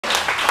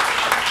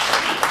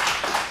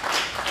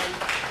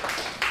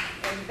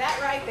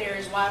there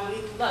is why we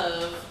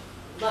love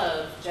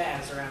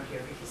jazz around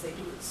here, because they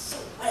do it so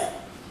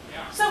well.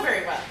 Yeah. So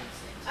very well.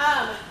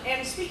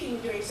 And speaking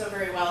of doing so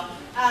very well,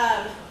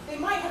 they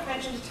might have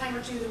mentioned a time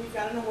or two that we've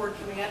got an award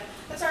coming up.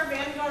 That's our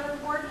Vanguard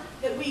award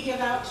that we give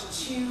out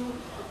to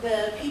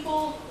the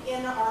people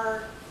in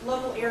our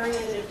local area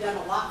that have done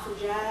a lot for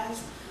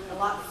jazz, a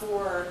lot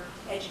for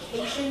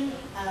education,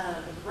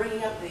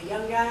 bringing up the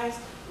young guys,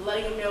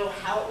 letting them know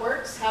how it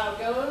works, how it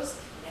goes,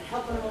 and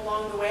helping them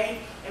along the way.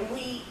 And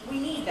we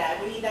need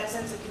that. We need that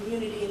sense of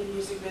community in the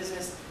music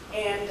business.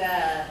 And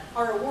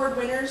our award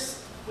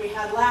winners we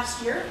had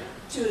last year,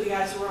 two of the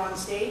guys who were on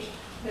stage,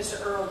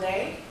 Mr. Earl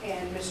Day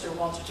and Mr.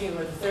 Walter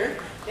Taylor III.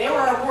 They were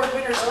our award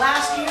winners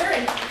last year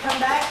and come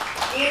back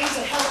in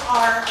to help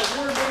our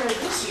award winner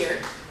this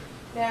year.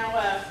 Now,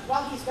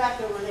 while he's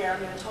back over there, I'm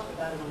going to talk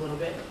about him a little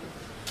bit.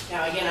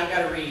 Now, again, I've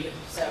got to read,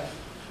 so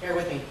bear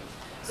with me.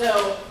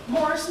 So,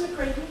 Morris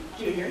McCraven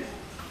Jr.,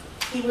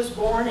 he was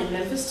born in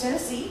Memphis,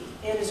 Tennessee,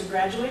 and is a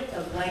graduate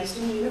of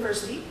Langston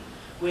University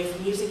with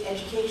music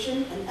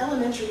education and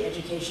elementary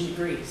education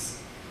degrees.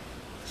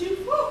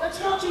 Whoa, that's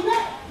not too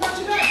bad. Not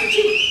too bad for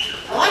two.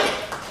 I like it.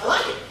 I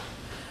like it.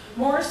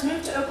 Morris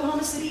moved to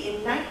Oklahoma City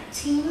in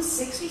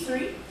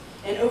 1963,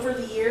 and over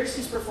the years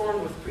he's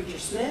performed with Preacher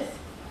Smith,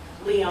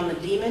 Leon the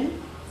Demon,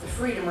 the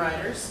Freedom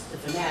Riders, the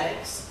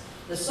Fanatics,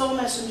 the Soul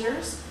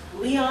Messengers,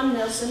 Leon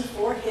Nelson,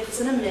 4 Hits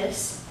and a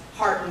Miss,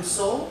 Heart and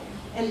Soul,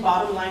 and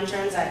Bottom Line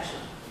Transaction.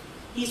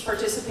 He's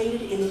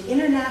participated in the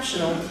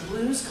International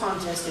Blues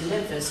Contest in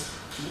Memphis,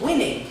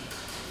 winning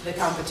the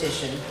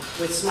competition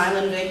with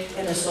Smilin' Vic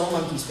and the Soul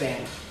Monkeys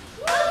Band.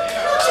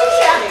 Not too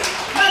shabby.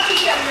 Not too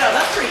shabby. No,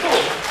 that's pretty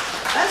cool.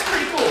 That's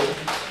pretty cool.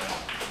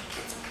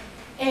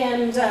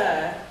 And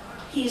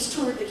he's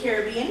toured the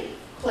Caribbean,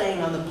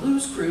 playing on the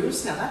Blues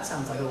Cruise. Now that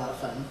sounds like a lot of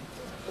fun.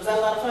 Was that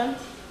a lot of fun?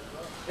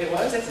 It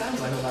was? It sounds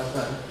like a lot of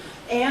fun.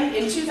 And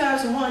in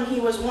 2001,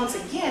 he was once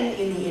again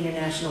in the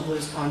International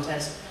Blues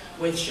Contest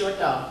with Short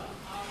Dog.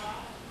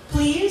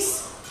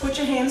 Please put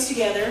your hands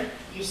together.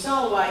 You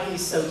saw why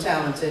he's so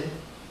talented.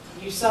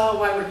 You saw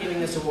why we're giving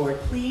this award.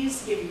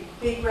 Please give a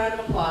big round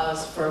of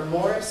applause for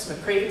Morris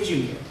McCraven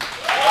Jr.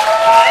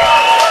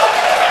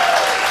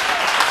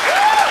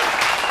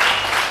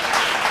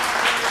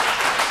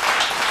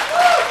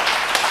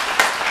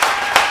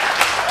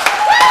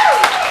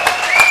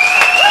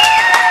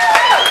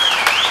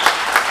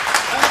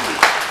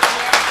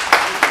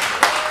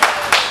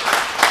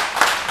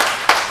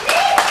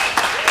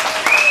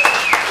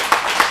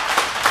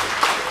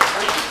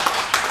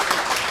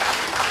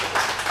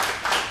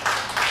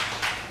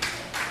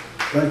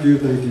 Thank you,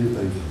 thank you,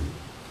 thank you.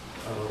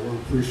 I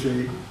want to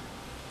appreciate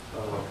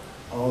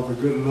all the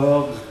good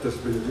love that's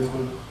been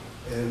given,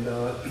 and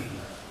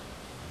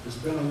it's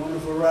been a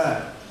wonderful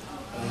ride.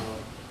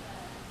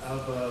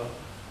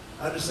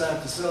 I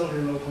decided to settle here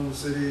in Oklahoma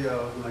City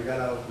when I got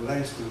out of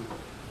Langston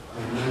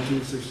in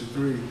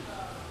 1963,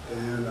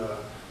 and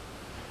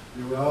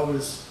you were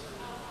always,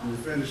 when you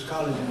finish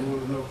college, you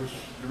want to know which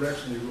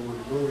direction you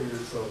want to go in,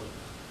 so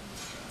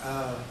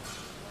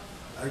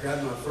I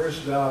got my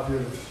first job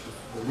here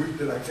the week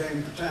that I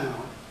came to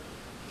town,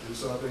 and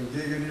so I've been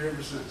gigging here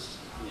ever since.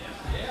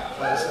 Yeah.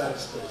 I decided to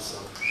stay, so.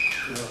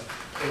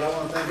 But I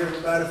want to thank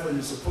everybody for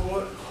your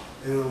support,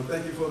 and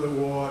thank you for the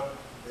award,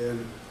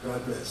 and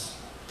God bless.